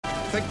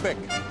Think big.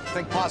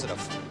 Think positive.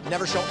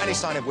 Never show any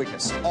sign of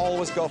weakness.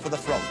 Always go for the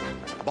throat.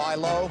 Buy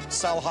low,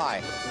 sell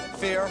high.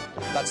 Fear,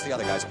 that's the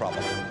other guy's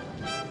problem.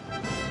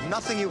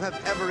 Nothing you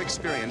have ever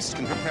experienced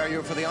can prepare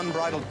you for the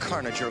unbridled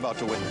carnage you're about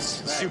to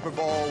witness. Right. Super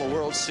Bowl, the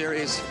World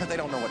Series, they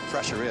don't know what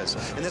pressure is.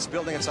 In this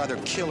building, it's either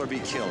kill or be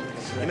killed.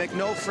 You make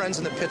no friends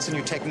in the pits and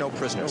you take no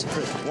prisoners.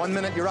 1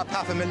 minute, you're up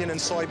 $500,000 in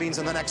soybeans,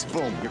 and the next,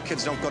 boom, your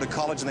kids don't go to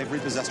college and they've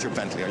repossessed your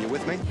Bentley. Are you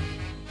with me?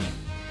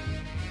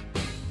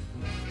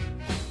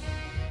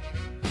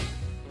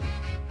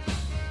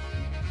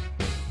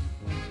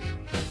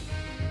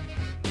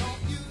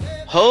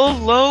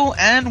 Hello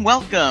and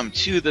welcome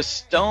to the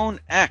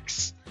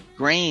StoneX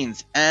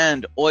Grains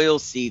and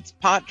Oilseeds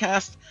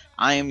podcast.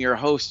 I am your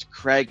host,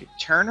 Craig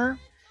Turner,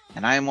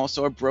 and I am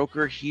also a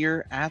broker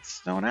here at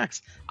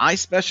StoneX. I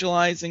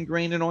specialize in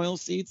grain and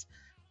oilseeds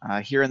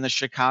here in the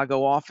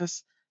Chicago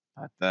office.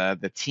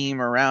 The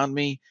team around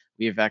me,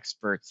 we have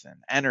experts in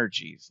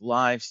energies,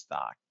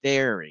 livestock,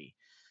 dairy,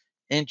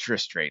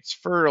 interest rates,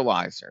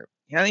 fertilizer,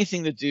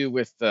 anything to do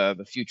with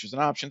the futures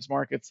and options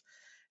markets.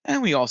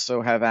 And we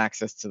also have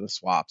access to the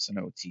swaps and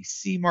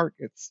OTC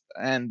markets.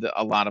 And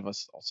a lot of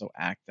us also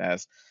act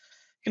as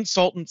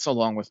consultants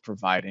along with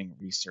providing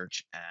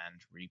research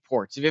and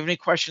reports. If you have any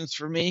questions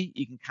for me,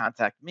 you can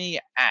contact me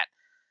at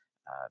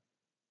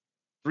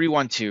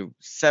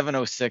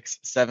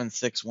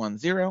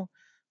 312-706-7610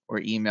 or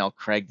email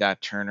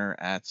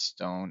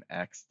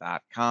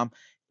craig.turner@stonex.com.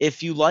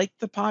 If you like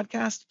the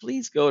podcast,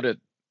 please go to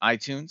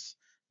iTunes,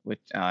 which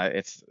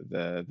it's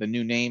the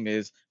new name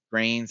is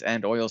Grains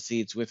and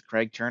Oilseeds with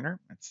Craig Turner.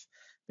 It's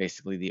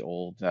basically the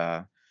old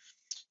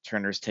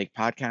Turner's Take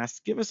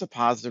podcast. Give us a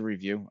positive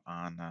review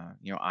on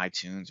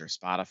iTunes or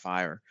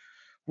Spotify or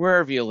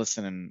wherever you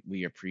listen, and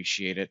we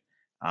appreciate it.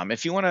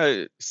 If you want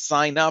to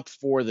sign up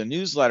for the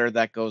newsletter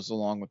that goes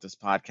along with this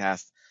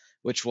podcast,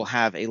 which will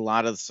have a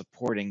lot of the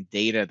supporting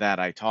data that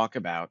I talk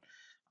about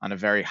on a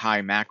very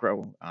high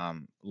macro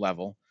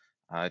level,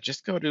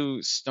 just go to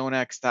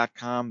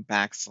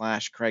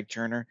stonex.com/Craig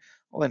Turner.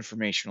 All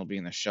information will be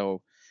in the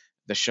show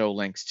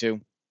links too.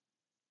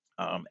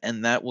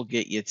 And that will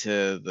get you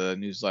to the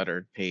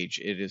newsletter page.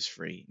 It is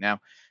free.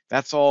 Now,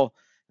 that's all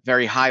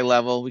very high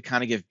level. We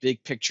kind of give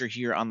big picture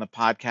here on the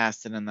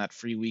podcast and in that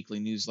free weekly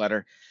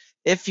newsletter.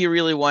 If you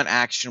really want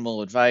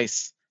actionable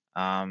advice,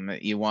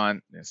 you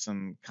want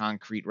some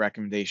concrete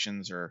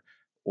recommendations or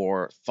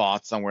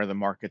thoughts on where the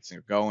markets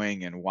are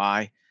going and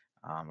why,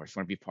 or if you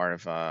want to be part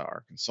of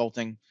our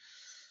consulting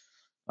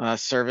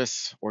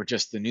service or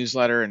just the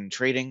newsletter and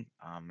trading,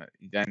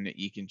 then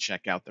you can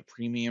check out the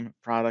premium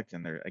product.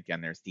 And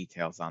there's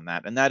details on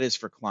that. And that is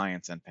for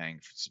clients and paying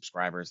for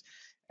subscribers.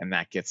 And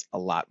that gets a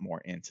lot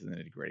more into the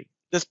nitty gritty.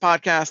 This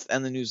podcast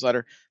and the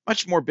newsletter,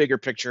 much more bigger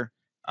picture,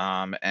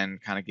 and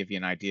kind of give you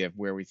an idea of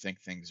where we think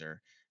things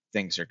are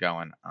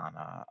going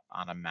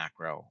on a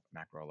macro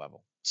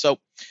level. So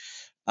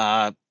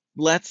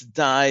let's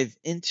dive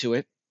into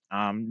it.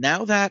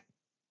 Now that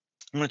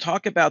I'm going to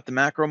talk about the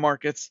macro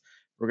markets,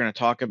 we're going to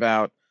talk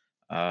about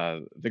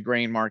the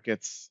grain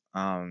markets,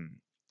 and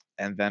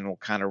then we'll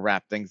kind of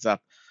wrap things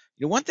up.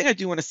 One thing I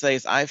do want to say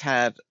is I've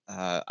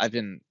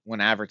been, when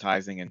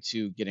advertising and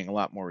getting a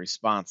lot more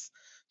response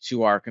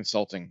to our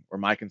consulting or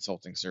my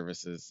consulting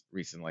services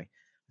recently.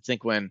 I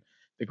think when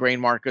the grain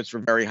markets were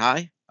very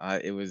high,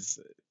 it was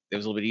a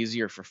little bit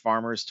easier for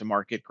farmers to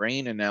market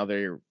grain, and now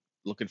they're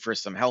looking for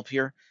some help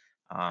here.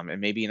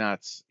 And maybe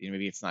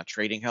it's not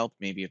trading help.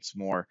 Maybe it's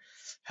more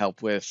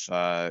help with,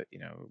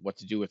 what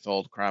to do with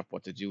old crop,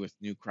 what to do with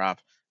new crop,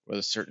 whether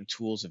there's certain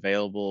tools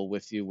available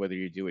with you, whether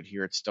you do it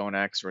here at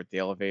StoneX or at the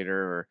elevator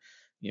or,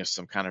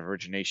 some kind of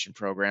origination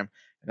program.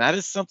 And that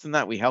is something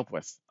that we help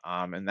with.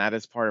 And that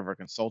is part of our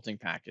consulting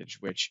package,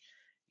 which,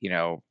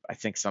 I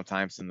think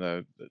sometimes in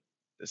the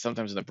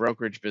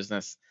brokerage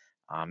business,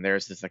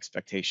 there's this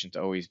expectation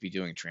to always be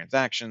doing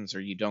transactions,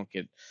 or you don't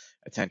get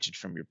attention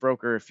from your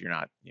broker if you're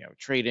not,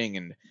 trading,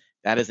 and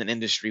that is an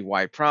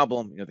industry-wide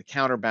problem. The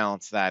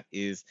counterbalance that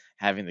is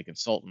having the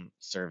consultant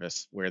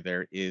service where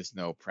there is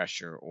no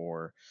pressure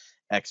or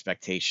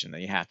expectation that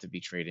you have to be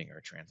trading or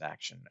a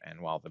transaction, and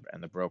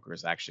the broker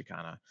is actually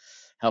kind of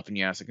helping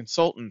you as a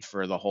consultant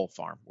for the whole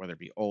farm, whether it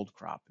be old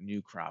crop,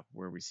 new crop,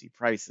 where we see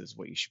prices,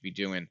 what you should be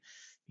doing,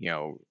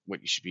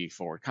 what you should be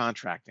forward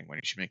contracting, when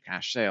you should make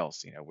cash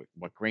sales,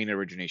 what grain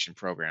origination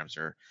programs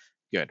are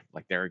good.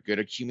 Like, there are good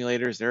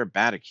accumulators, there are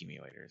bad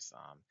accumulators.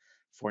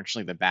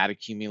 Fortunately, the bad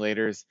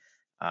accumulators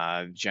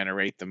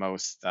generate the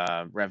most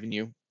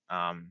revenue,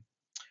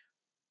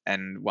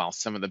 and while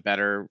some of the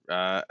better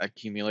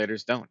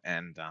accumulators don't.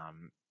 And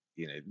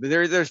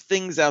there's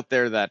things out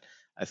there that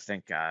I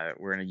think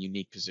we're in a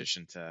unique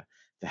position to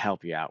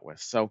help you out with.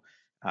 So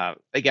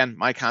again,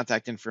 my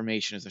contact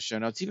information is the show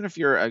notes. Even if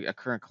you're a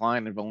current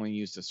client and have only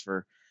used this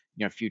for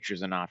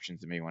futures and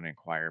options, you may want to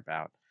inquire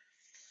about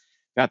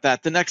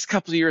that. The next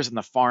couple of years on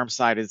the farm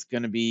side is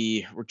going to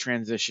be, we're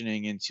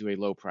transitioning into a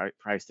low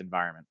priced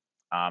environment.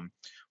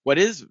 What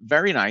is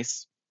very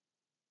nice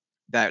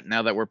that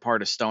now that we're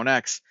part of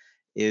StoneX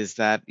is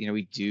that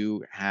we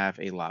do have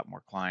a lot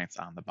more clients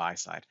on the buy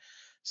side.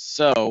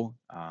 So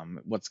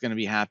what's going to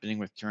be happening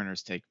with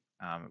Turner's Take,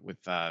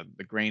 with the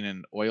Grain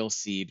and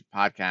Oilseed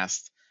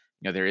podcast?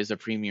 There is a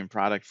premium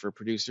product for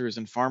producers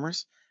and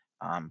farmers,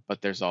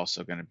 but there's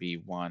also going to be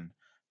one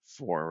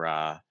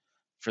for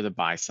the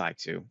buy side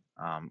too,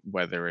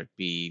 whether it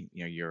be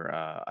you're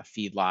a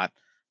feedlot,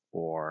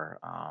 or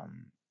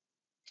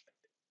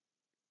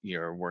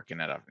you're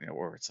working at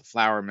or it's a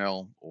flour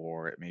mill,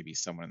 or it may be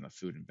someone in the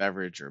food and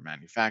beverage or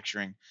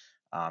manufacturing,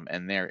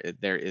 and there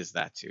is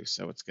that too.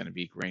 So it's going to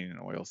be grain and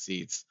oil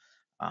seeds,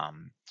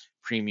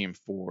 premium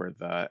for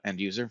the end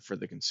user, for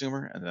the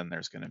consumer, and then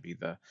there's going to be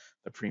the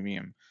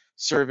premium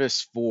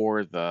service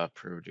for the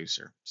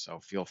producer. So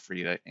feel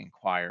free to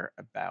inquire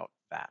about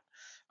that.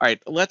 All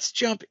right, let's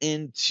jump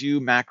into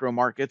macro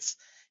markets.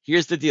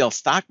 Here's the deal: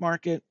 stock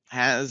market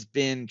has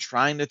been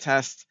trying to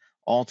test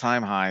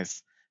all-time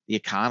highs. The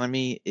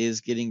economy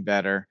is getting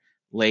better.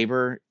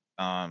 Labor,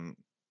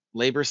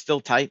 labor's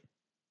still tight.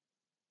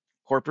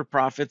 Corporate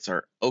profits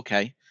are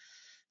okay.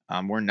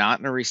 We're not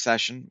in a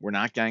recession. We're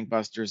not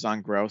gangbusters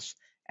on growth.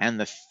 And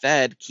the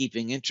Fed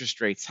keeping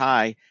interest rates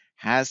high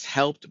has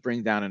helped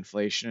bring down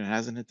inflation. It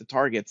hasn't hit the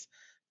targets,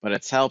 but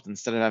it's helped.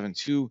 Instead of having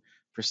 2%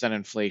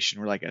 inflation,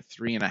 we're like at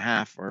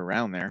 3.5% or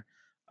around there,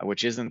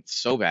 which isn't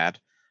so bad.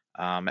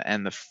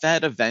 And the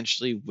Fed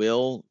eventually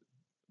will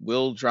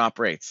drop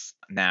rates.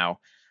 Now,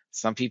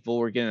 some people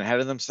were getting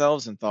ahead of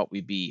themselves and thought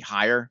we'd be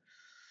higher.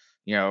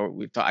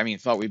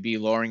 Thought we'd be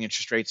lowering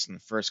interest rates in the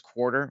first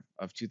quarter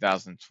of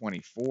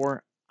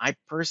 2024. I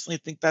personally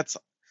think that's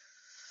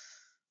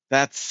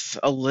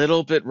a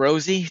little bit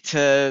rosy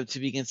to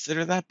be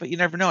considered that, but you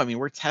never know. I mean,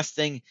 we're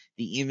testing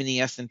even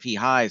the S&P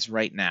highs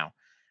right now,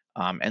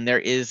 and there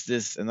is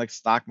this, and like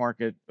stock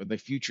market, the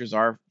futures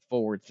are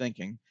forward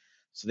thinking,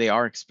 so they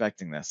are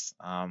expecting this.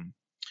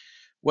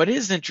 What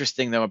is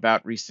interesting though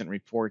about recent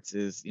reports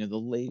is,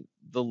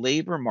 the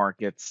labor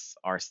markets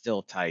are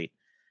still tight,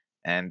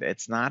 and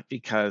it's not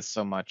because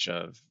so much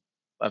of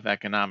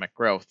economic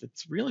growth.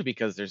 It's really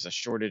because there's a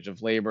shortage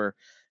of labor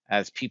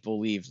as people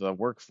leave the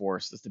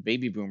workforce, as the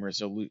baby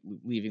boomers are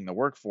leaving the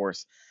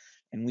workforce,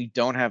 and we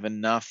don't have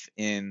enough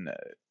in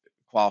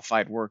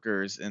qualified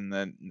workers in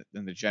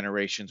the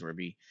generations where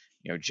be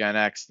Gen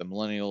X, the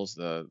millennials,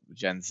 the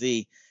Gen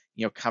Z,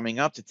 coming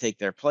up to take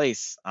their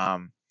place.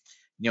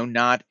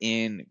 Not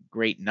in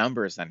great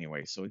numbers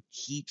anyway. So it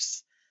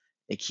keeps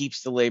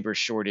the labor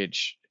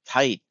shortage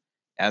tight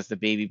as the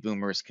baby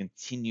boomers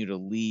continue to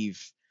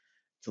leave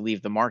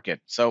the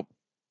market. So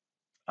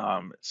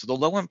the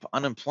low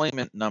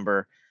unemployment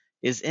number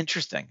is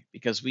interesting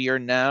because we are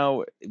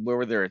now,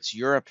 whether it's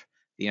Europe,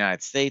 the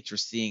United States, we're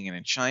seeing it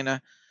in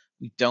China.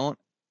 We don't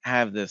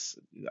have this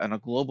on a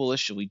global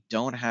issue. We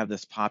don't have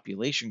this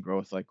population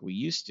growth like we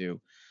used to,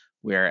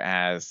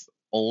 whereas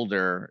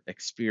older,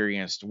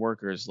 experienced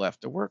workers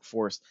left the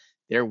workforce,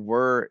 there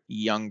were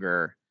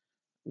younger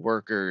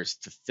workers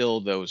to fill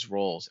those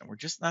roles, and we're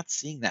just not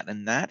seeing that.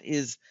 And that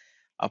is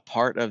a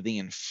part of the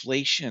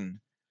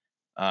inflation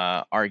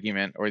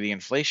argument, or the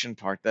inflation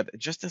part, that it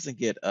just doesn't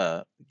get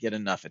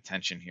enough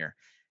attention here.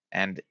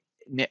 And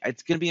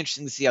it's going to be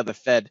interesting to see how the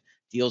Fed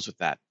deals with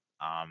that,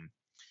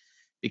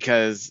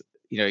 because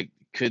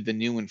could the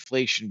new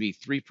inflation be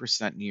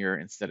 3% a year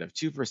instead of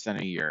 2%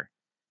 a year,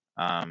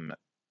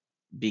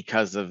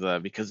 because of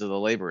the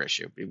labor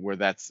issue, where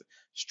that's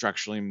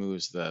structurally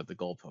moves the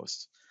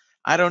goalposts.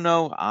 I don't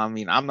know. I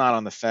mean, I'm not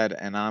on the Fed,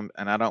 and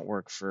I don't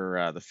work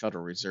for the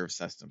Federal Reserve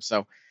System.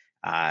 So,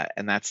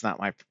 and that's not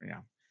my,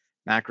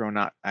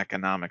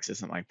 macroeconomics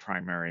isn't my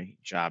primary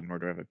job, nor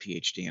do I have a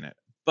PhD in it.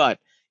 But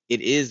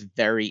it is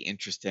very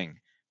interesting,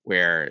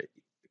 where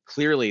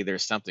clearly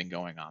there's something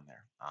going on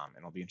there, and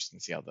it'll be interesting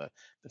to see how the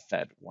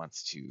Fed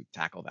wants to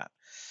tackle that.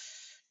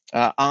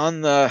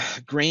 On the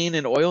grain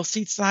and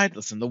oilseed side,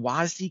 listen, the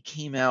WASDE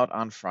came out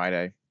on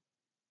Friday,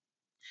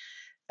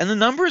 and the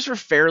numbers were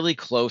fairly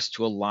close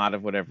to a lot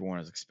of what everyone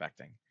was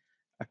expecting.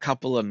 A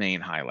couple of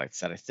main highlights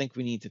that I think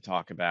we need to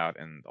talk about,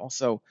 and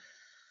also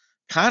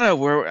kind of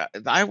where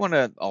I want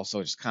to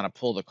also just kind of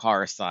pull the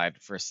car aside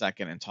for a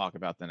second and talk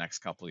about the next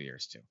couple of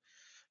years too.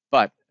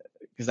 But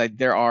because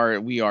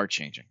we are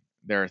changing.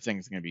 There are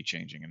things going to be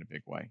changing in a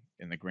big way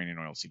in the grain and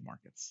oilseed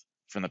markets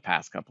from the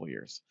past couple of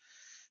years.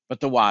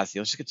 But the WASDE,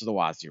 let's just get to the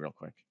WASDE real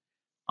quick.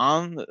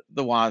 On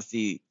the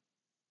WASDE,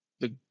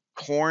 the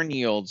corn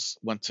yields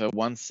went to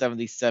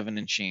 177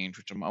 and change,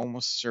 which I'm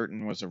almost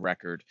certain was a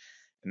record.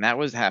 And that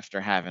was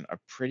after having a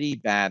pretty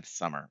bad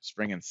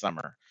spring and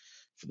summer,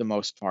 for the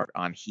most part,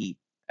 on heat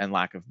and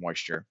lack of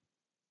moisture.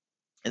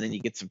 And then you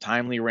get some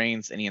timely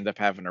rains and you end up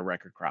having a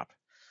record crop.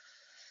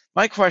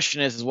 My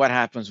question is what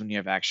happens when you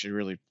have actually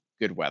really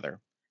good weather?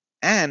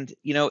 And,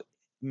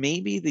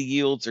 maybe the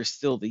yields are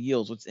still the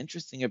yields. What's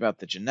interesting about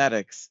the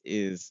genetics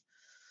is,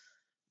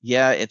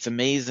 yeah, it's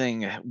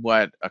amazing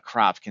what a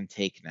crop can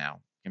take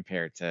now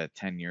compared to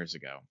 10 years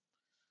ago.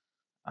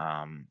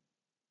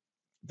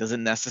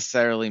 Doesn't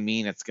necessarily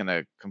mean it's going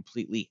to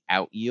completely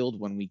out yield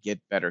when we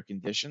get better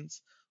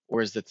conditions,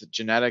 or is the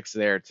genetics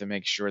there to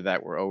make sure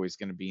that we're always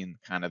going to be in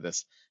kind of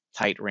this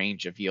tight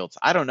range of yields?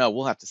 I don't know.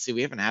 We'll have to see.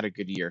 We haven't had a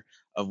good year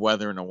of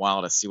weather in a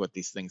while to see what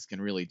these things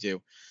can really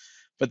do.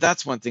 But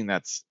that's one thing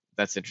that's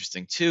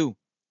interesting too.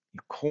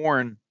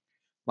 Corn,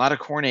 a lot of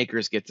corn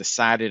acres get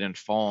decided in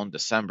fall and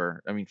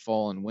December. I mean,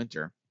 fall and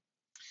winter.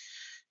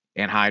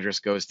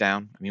 Anhydrous goes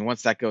down. I mean,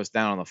 once that goes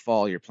down in the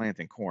fall, you're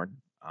planting corn.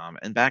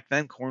 And back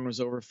then, corn was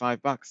over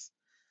 $5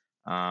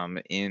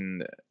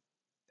 in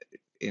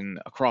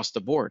across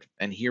the board.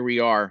 And here we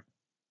are.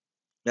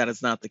 That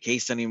is not the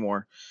case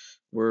anymore.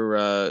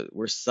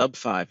 We're sub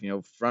 5.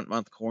 Front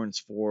month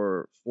corn's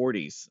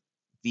 440s.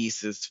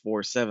 These is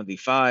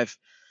 475.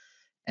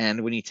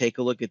 And when you take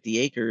a look at the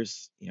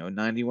acres,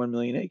 91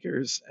 million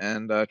acres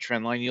and a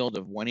trend line yield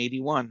of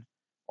 181,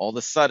 all of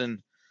a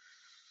sudden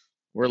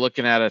we're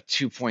looking at a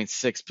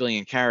 2.6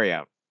 billion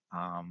carryout.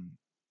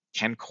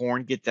 Can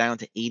corn get down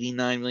to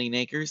 89 million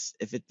acres?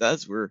 If it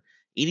does, we're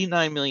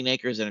 89 million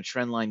acres and a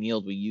trend line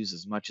yield we use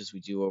as much as we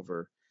do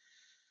over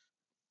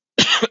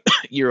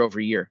year over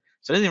year.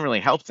 So it doesn't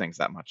really help things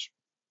that much.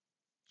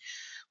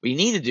 What you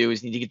need to do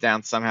is need to get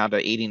down somehow to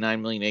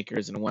 89 million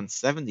acres and a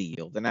 170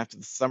 yield. And after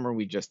the summer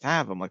we just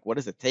have, I'm like, what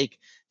does it take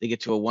to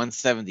get to a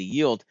 170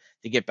 yield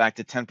to get back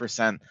to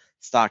 10%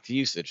 stock to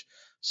usage?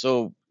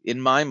 So in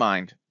my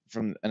mind,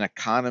 from an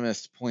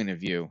economist point of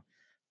view,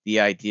 the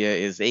idea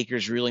is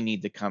acres really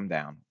need to come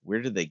down.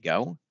 Where do they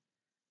go?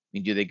 I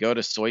mean, do they go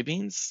to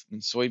soybeans? I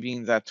mean,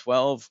 soybeans at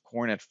 12,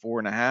 corn at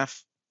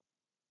 4.5,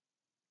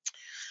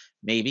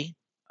 maybe.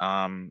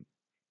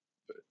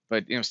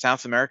 But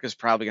South America is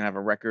probably going to have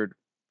a record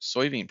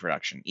soybean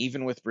production,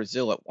 even with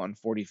Brazil at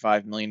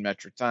 145 million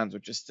metric tons,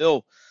 which is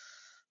still,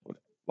 a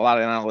lot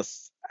of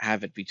analysts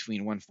have it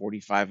between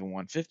 145 and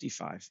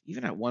 155.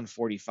 Even at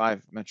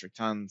 145 metric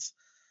tons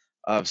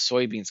of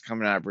soybeans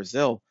coming out of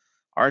Brazil,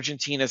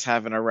 Argentina's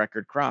having a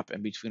record crop,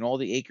 and between all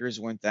the acres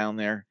went down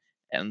there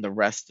and the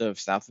rest of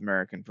South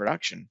American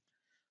production,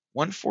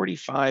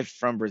 145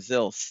 from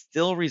Brazil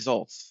still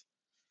results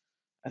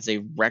as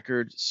a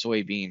record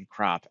soybean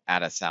crop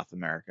out of South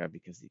America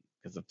because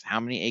of how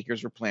many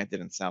acres were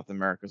planted in South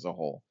America as a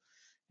whole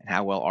and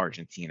how well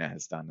Argentina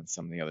has done in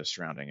some of the other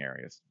surrounding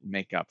areas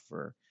make up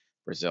for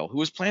Brazil, who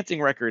was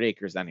planting record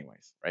acres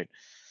anyways, right?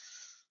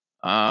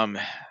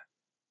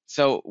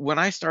 So when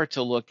I start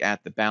to look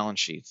at the balance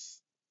sheets,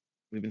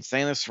 we've been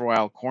saying this for a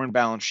while, corn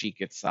balance sheet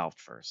gets solved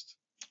first.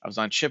 I was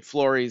on Chip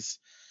Flory's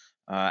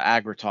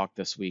Agri Talk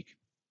this week.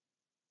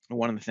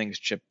 One of the things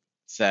Chip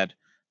said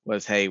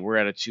was, hey, we're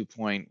at a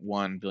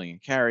 2.1 billion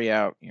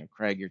carryout.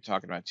 Craig, you're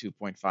talking about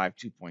 2.5,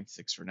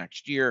 2.6 for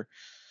next year.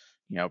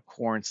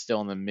 Corn still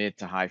in the mid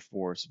to high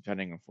fours,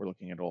 depending if we're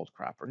looking at old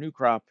crop or new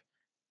crop.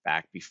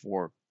 Back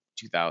before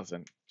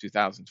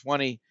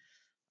 2020,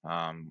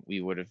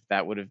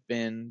 that would have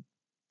been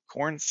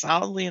corn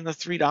solidly in the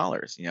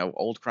 $3.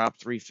 Old crop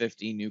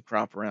 350, new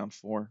crop around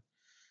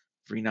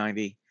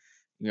 390.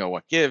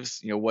 What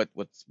gives?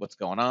 What's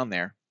going on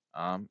there?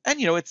 And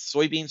it's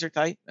soybeans are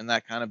tight, and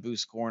that kind of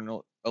boosts corn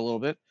a little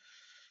bit.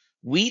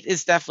 Wheat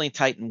is definitely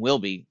tight and will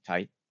be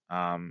tight.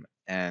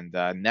 And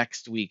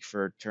next week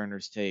for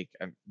Turner's Take,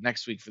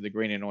 next week for the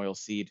grain and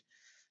oilseed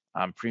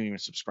premium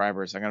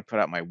subscribers, I'm going to put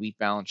out my wheat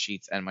balance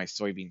sheets and my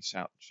soybean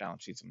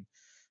balance sheets.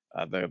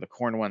 And the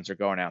corn ones are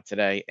going out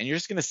today, and you're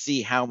just going to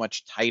see how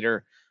much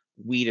tighter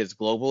wheat is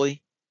globally,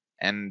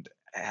 and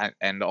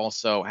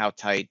also how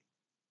tight,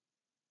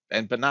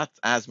 but not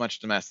as much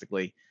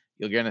domestically.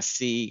 You're going to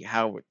see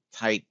how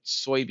tight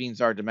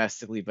soybeans are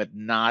domestically, but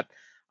not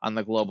on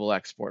the global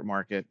export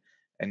market.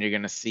 And you're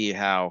going to see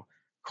how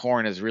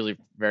corn is really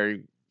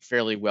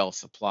fairly well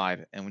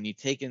supplied. And when you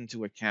take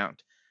into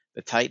account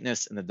the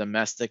tightness in the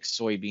domestic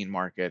soybean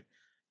market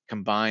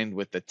combined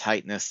with the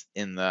tightness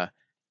in the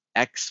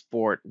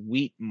export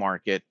wheat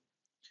market,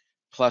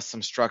 plus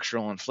some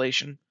structural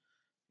inflation,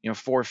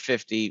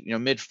 450,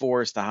 mid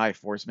fours to high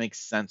fours makes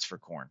sense for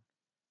corn.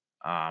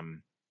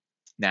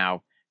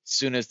 Now, as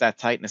soon as that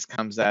tightness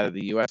comes out of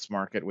the U.S.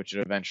 market, which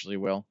it eventually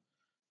will,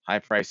 high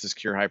prices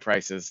cure high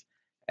prices,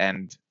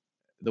 and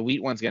the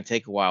wheat one's going to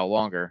take a while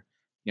longer.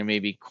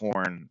 Maybe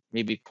corn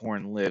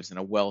lives in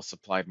a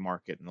well-supplied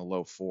market in the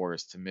low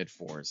fours to mid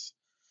fours.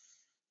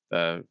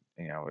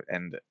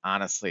 And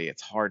honestly,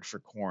 it's hard for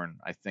corn,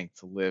 I think,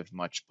 to live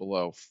much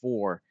below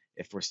 4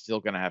 if we're still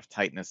going to have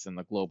tightness in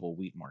the global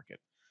wheat market.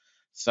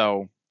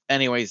 So,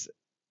 anyways,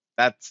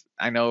 that's,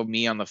 I know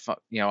me on the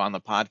on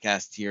the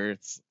podcast here,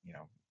 it's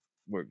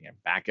we're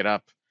back it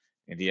up.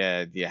 And do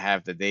you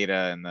have the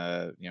data and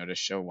the to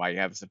show why you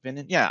have this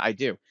opinion? Yeah, I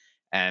do,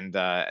 and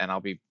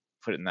I'll be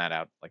putting that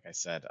out, like I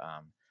said,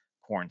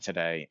 corn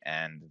today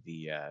and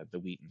the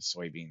wheat and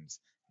soybeans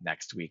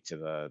next week to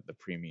the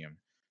premium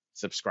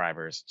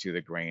subscribers to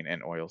the Grain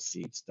and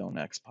Oilseeds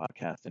Donex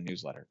podcast and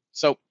newsletter.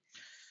 So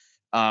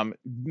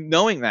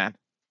knowing that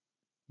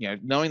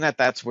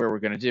that's where we're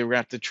going to do, we're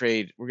going to have to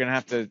trade. We're going to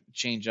have to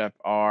change up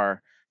the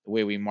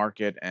way we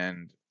market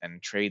and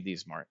trade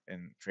these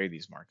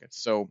markets.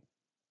 So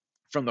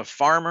from the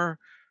farmer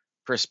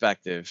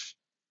perspective,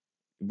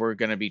 we're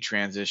going to be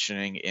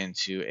transitioning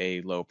into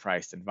a low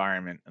priced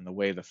environment, and the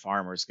way the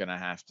farmer is going to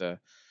have to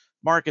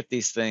market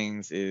these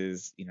things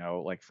is,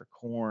 like for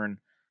corn,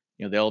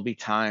 there'll be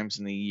times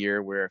in the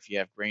year where if you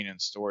have grain in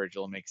storage,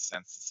 it'll make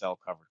sense to sell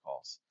covered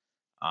calls.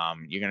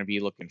 You're going to be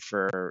looking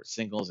for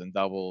singles and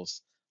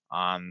doubles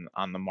on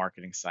the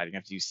marketing side. You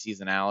have to use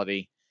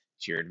seasonality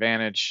to your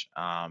advantage.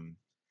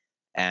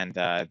 And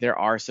there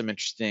are some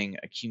interesting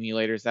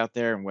accumulators out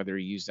there, and whether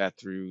you use that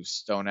through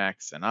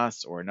StoneX and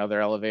us or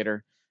another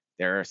elevator,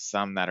 there are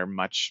some that are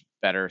much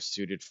better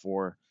suited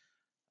for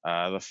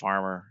the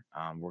farmer.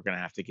 We're going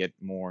to have to get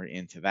more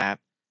into that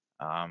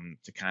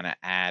to kind of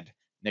add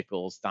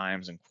nickels,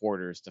 dimes, and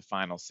quarters to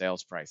final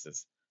sales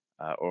prices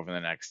over the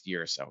next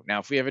year or so. Now,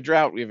 if we have a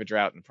drought, we have a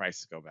drought, and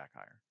prices go back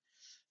higher.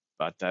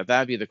 But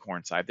that'd be the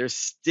corn side. There's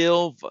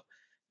still,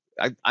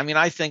 I mean,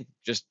 I think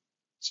just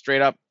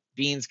straight up,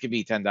 beans could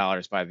be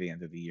 $10 by the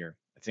end of the year.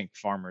 I think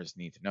farmers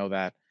need to know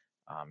that.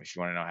 If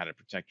you want to know how to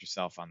protect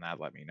yourself on that,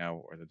 let me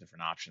know, or the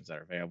different options that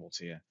are available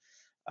to you.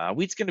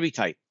 Wheat's going to be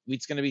tight.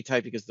 Wheat's going to be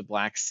tight because the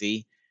Black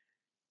Sea,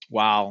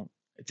 while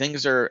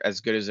things are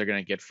as good as they're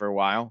going to get for a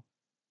while,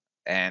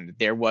 and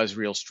there was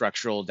real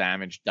structural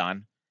damage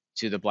done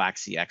to the Black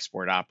Sea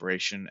export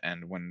operation.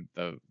 And when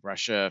the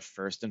Russia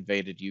first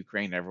invaded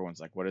Ukraine,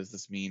 everyone's like, what does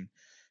this mean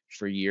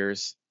for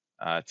years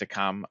to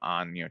come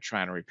on,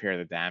 trying to repair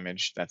the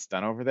damage that's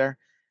done over there?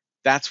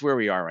 That's where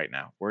we are right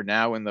now. We're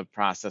now in the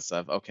process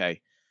of,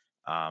 okay,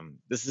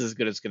 this is as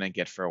good as it's going to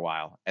get for a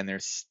while. And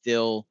there's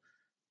still,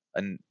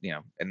 and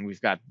we've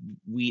got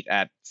wheat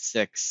at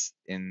 6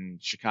 in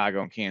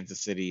Chicago and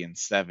Kansas City and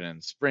 7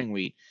 in spring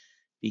wheat,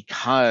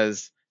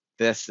 because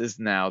this is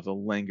now the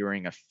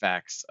lingering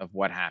effects of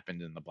what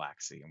happened in the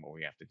Black Sea and what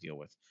we have to deal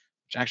with,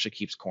 which actually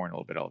keeps corn a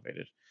little bit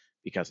elevated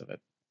because of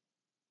it.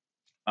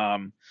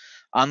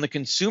 On the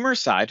consumer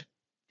side,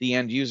 the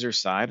end user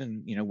side,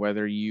 and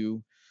whether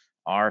you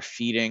are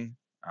feeding,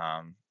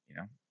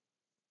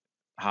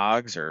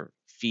 hogs or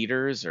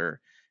feeders, or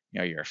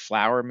your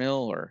flour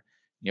mill, or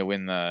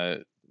in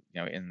the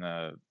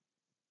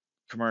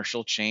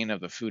commercial chain of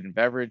the food and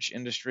beverage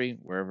industry,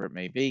 wherever it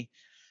may be.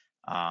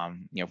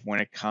 When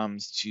it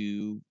comes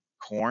to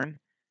corn,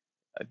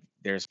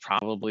 there's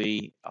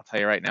probably, I'll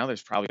tell you right now,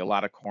 there's probably a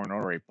lot of corn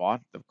already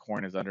bought. The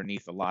corn is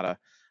underneath a lot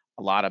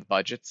of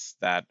budgets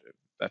that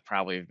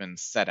probably have been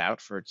set out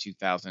for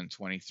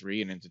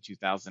 2023 and into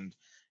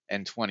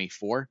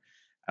 2024.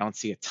 I don't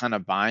see a ton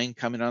of buying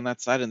coming on that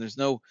side, and there's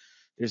no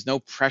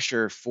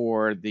pressure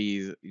for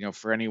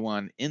for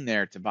anyone in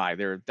there to buy.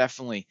 There are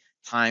definitely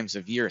times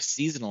of year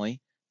seasonally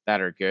that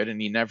are good,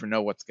 and you never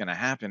know what's going to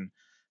happen.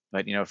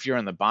 But if you're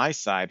on the buy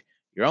side,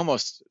 you're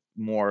almost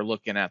more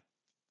looking at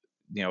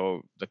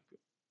the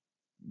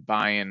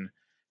buying.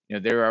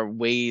 There are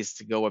ways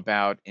to go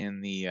about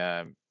in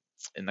the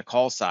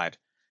call side.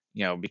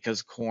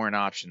 Because corn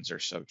options are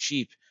so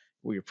cheap,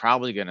 what you're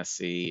probably going to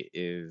see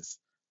is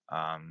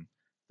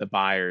the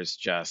buyers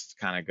just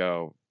kind of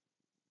go,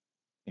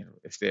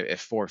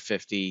 if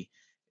 450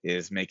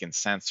 is making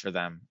sense for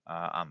them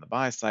on the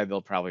buy side,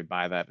 they'll probably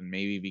buy that. And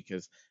maybe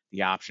because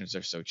the options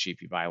are so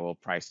cheap, you buy a little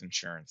price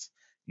insurance,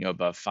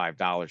 above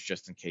 $5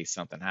 just in case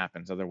something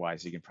happens.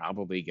 Otherwise, you can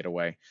probably get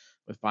away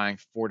with buying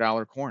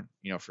 $4 corn,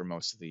 for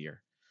most of the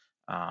year.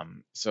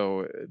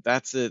 So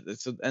that's it.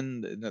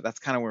 And that's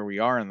kind of where we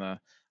are on the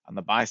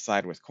buy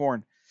side with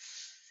corn.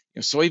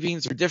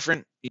 Soybeans are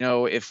different.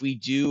 If we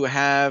do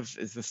have,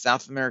 is the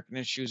South American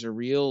issues are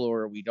real,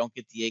 or we don't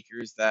get the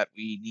acres that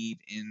we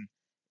need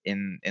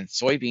in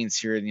soybeans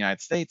here in the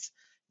United States,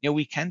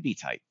 we can be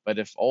tight. But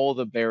if all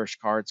the bearish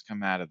cards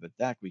come out of the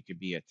deck, we could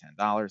be at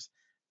 $10.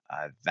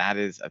 That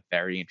is a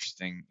very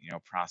interesting,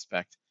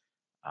 prospect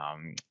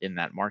in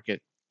that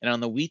market. And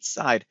on the wheat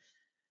side,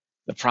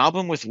 the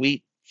problem with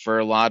wheat for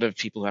a lot of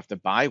people who have to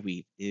buy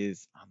wheat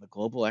is on the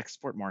global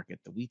export market.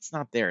 The wheat's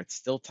not there. It's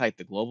still tight.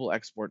 The global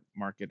export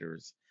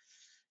marketers.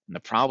 And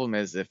the problem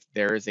is, if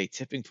there is a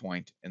tipping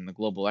point in the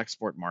global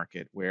export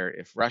market where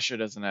if Russia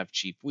doesn't have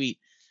cheap wheat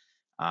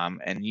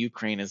and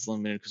Ukraine is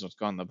limited because what's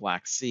going on in the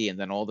Black Sea, and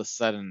then all of a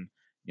sudden,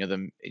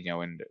 and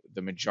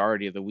the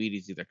majority of the wheat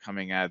is either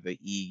coming out of the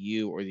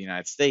EU or the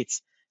United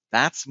States,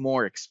 that's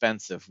more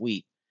expensive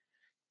wheat.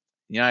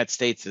 The United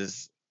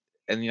States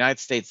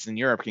and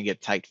Europe can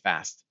get tight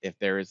fast if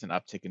there is an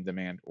uptick in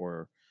demand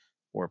or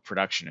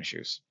production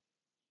issues.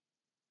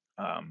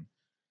 And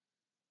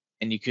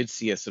you could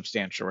see a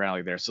substantial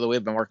rally there. So the way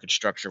the market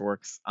structure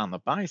works on the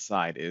buy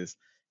side is,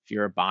 if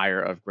you're a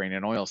buyer of grain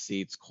and oil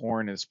seeds,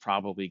 corn is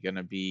probably going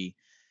to be,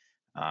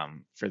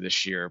 for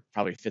this year,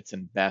 probably fits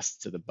in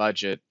best to the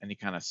budget. Any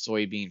kind of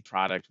soybean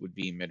product would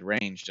be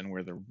mid-ranged, and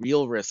where the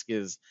real risk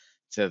is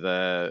to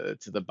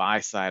the buy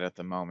side at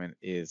the moment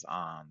is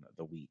on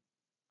the wheat.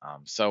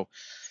 So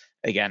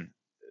again,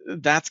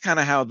 that's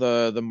kind of how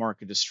the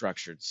market is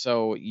structured.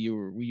 So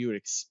you would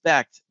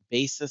expect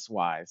basis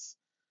wise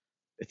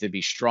it to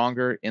be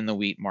stronger in the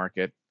wheat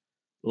market,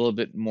 a little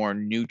bit more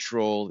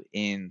neutral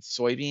in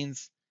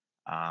soybeans,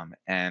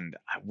 and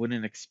I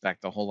wouldn't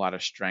expect a whole lot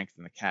of strength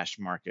in the cash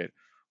market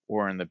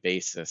or in the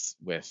basis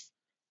with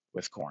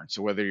corn.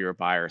 So whether you're a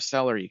buyer or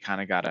seller, you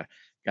kind of gotta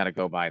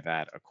go by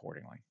that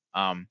accordingly.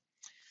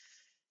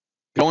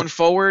 Going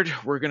forward,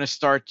 we're going to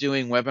start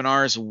doing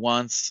webinars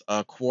once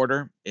a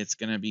quarter. It's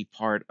going to be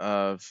part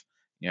of,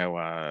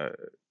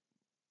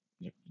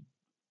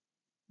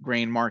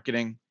 grain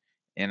marketing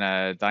in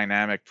a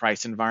dynamic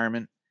price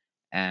environment.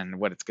 And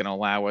what it's going to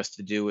allow us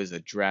to do is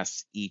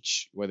address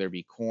each, whether it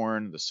be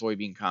corn, the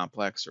soybean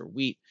complex, or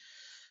wheat,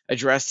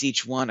 address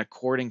each one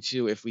according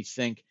to if we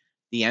think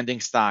the ending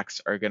stocks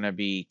are going to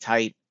be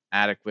tight,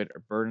 adequate,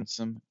 or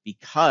burdensome,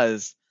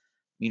 because,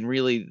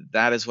 really,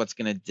 that is what's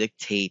going to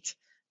dictate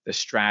the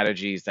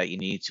strategies that you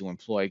need to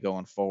employ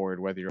going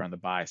forward, whether you're on the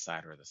buy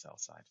side or the sell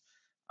side.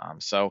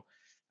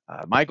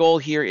 My goal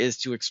here is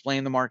to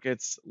explain the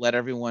markets, let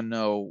everyone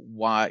know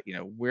why,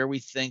 where we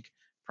think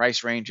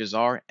price ranges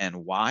are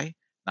and why,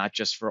 not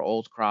just for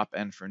old crop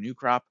and for new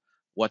crop,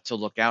 what to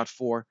look out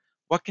for,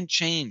 what can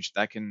change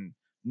that can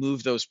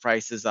move those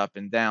prices up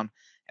and down,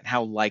 and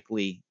how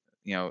likely,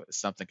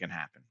 something can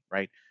happen,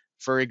 right?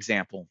 For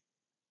example,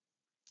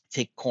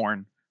 take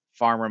corn.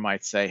 Farmer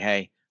might say,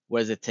 hey, what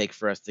does it take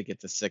for us to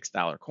get to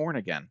 $6 corn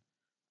again?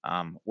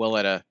 Well,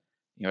 at a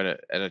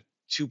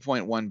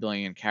 2.1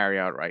 billion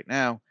carryout right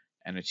now,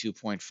 and a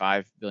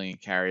 2.5 billion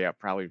carryout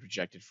probably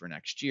projected for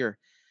next year,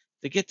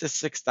 to get to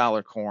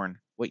 $6 corn,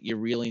 what you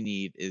really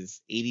need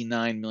is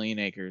 89 million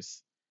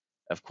acres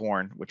of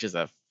corn, which is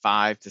a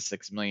 5 to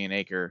 6 million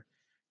acre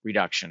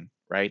reduction,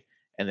 right?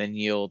 And then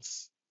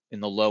yields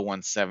in the low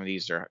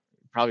 170s, or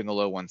probably in the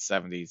low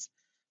 170s.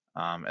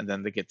 And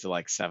then they get to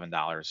like $7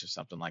 or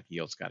something, like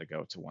yields got to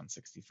go to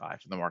 165.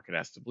 And the market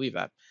has to believe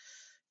that.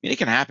 It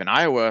can happen.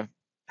 Iowa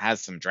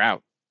has some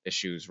drought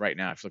issues right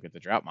now if you look at the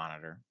drought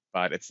monitor,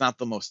 but it's not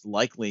the most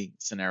likely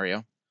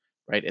scenario,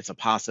 right? It's a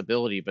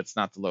possibility, but it's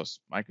not the most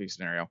likely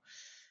scenario.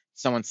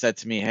 Someone said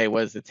to me, hey,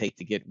 what does it take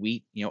to get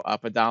wheat,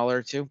 up $1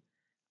 or $2?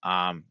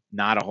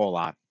 Not a whole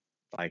lot.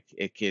 Like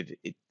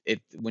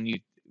when you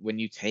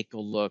take a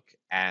look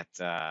at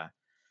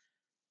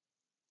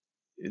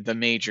the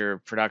major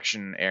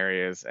production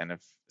areas, and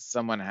if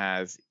someone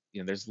has,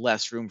 there's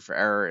less room for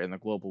error in the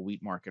global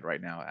wheat market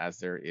right now as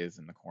there is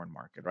in the corn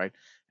market, right?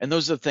 And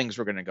those are the things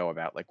we're going to go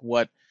about, like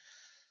what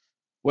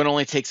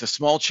only takes a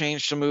small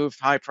change to move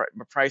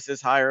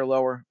prices higher or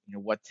lower,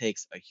 what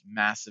takes a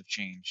massive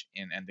change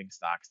in ending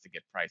stocks to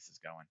get prices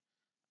going,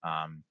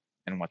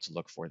 and what to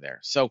look for there.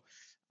 So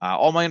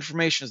all my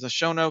information is the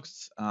show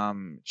notes.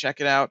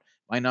 Check it out.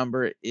 My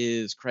number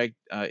is Craig,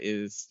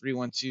 is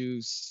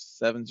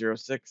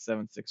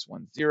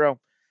 312-706-7610.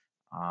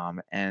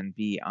 And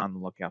be on the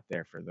lookout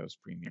there for those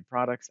premium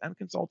products and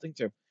consulting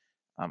too.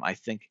 I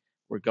think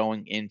we're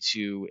going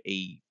into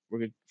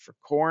for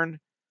corn,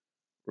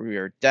 we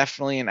are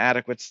definitely in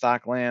adequate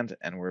stock land,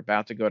 and we're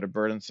about to go to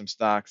burdensome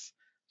stocks.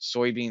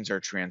 Soybeans are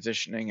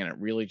transitioning, and it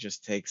really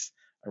just takes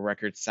a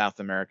record South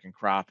American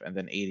crop and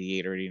then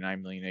 88 or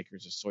 89 million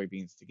acres of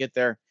soybeans to get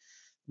there.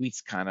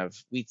 Wheat's going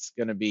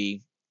to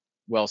be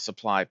well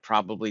supplied,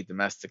 probably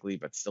domestically,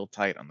 but still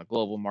tight on the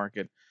global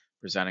market,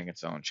 presenting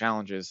its own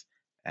challenges.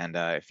 And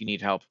if you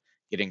need help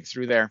getting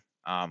through there,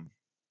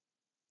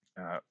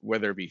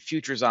 whether it be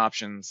futures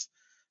options,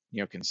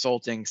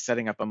 consulting,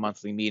 setting up a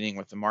monthly meeting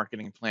with the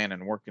marketing plan,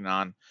 and working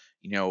on,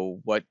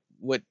 what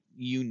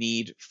you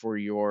need for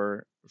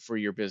your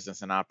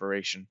business and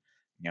operation,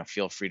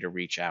 feel free to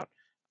reach out.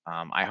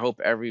 I hope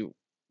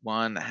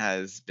everyone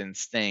has been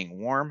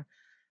staying warm.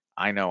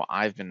 I know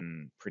I've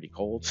been pretty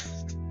cold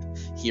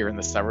here in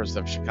the suburbs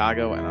of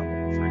Chicago, and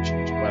I'm looking for a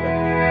change of weather.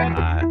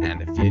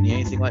 And if you need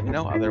anything, let me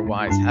know.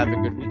 Otherwise, have a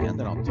good weekend,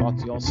 and I'll talk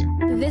to you all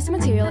soon. This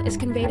material is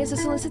conveyed as a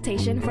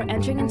solicitation for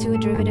entering into a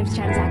derivatives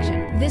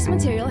transaction. This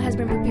material has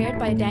been prepared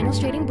by a Daniels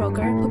Trading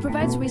broker who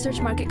provides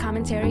research, market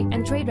commentary,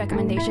 and trade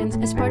recommendations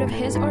as part of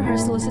his or her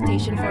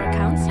solicitation for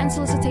accounts and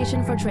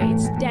solicitation for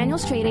trades.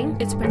 Daniels Trading,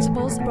 its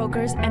principals,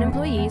 brokers, and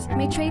employees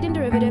may trade in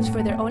derivatives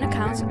for their own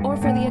accounts or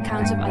for the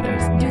accounts of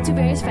others. Due to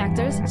various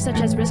factors,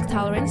 such as risk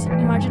tolerance,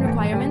 margin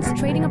requirements,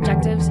 trading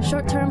objectives,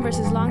 short-term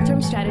versus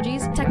long-term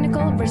strategies,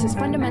 technical versus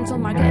fundamental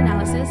market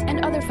analysis,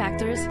 and other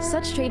factors,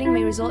 such trading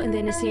may result in the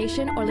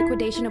initiation or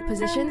liquidation of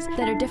positions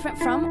that are different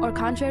from or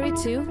contrary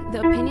to the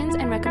opinions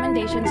and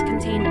recommendations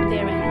contained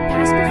therein.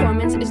 Past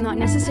performance is not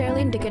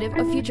necessarily indicative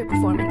of future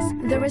performance.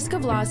 The risk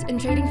of loss in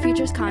trading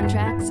futures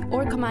contracts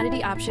or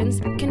commodity options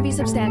can be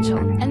substantial,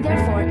 and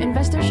therefore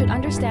investors should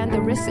understand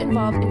the risks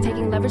involved in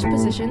taking leveraged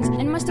positions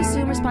and must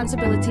assume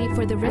responsibility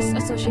for the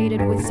risks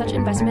associated with such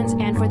investments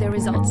and for their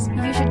results.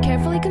 You should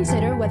carefully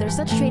consider whether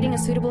such trading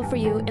is suitable for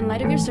you in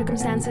light of your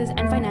circumstances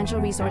and financial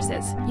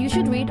resources. You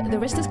should read the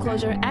risk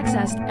disclosure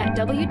accessed at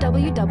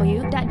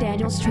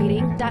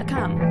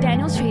www.danielstrading.com.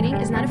 Daniels Trading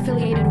is not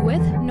affiliated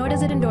with, nor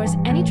does it endorse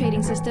any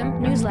trading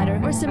system, newsletter,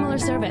 or similar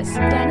service.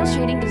 Daniels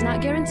Trading does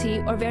not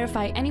guarantee or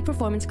verify any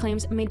performance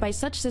claims made by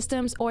such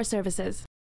systems or services.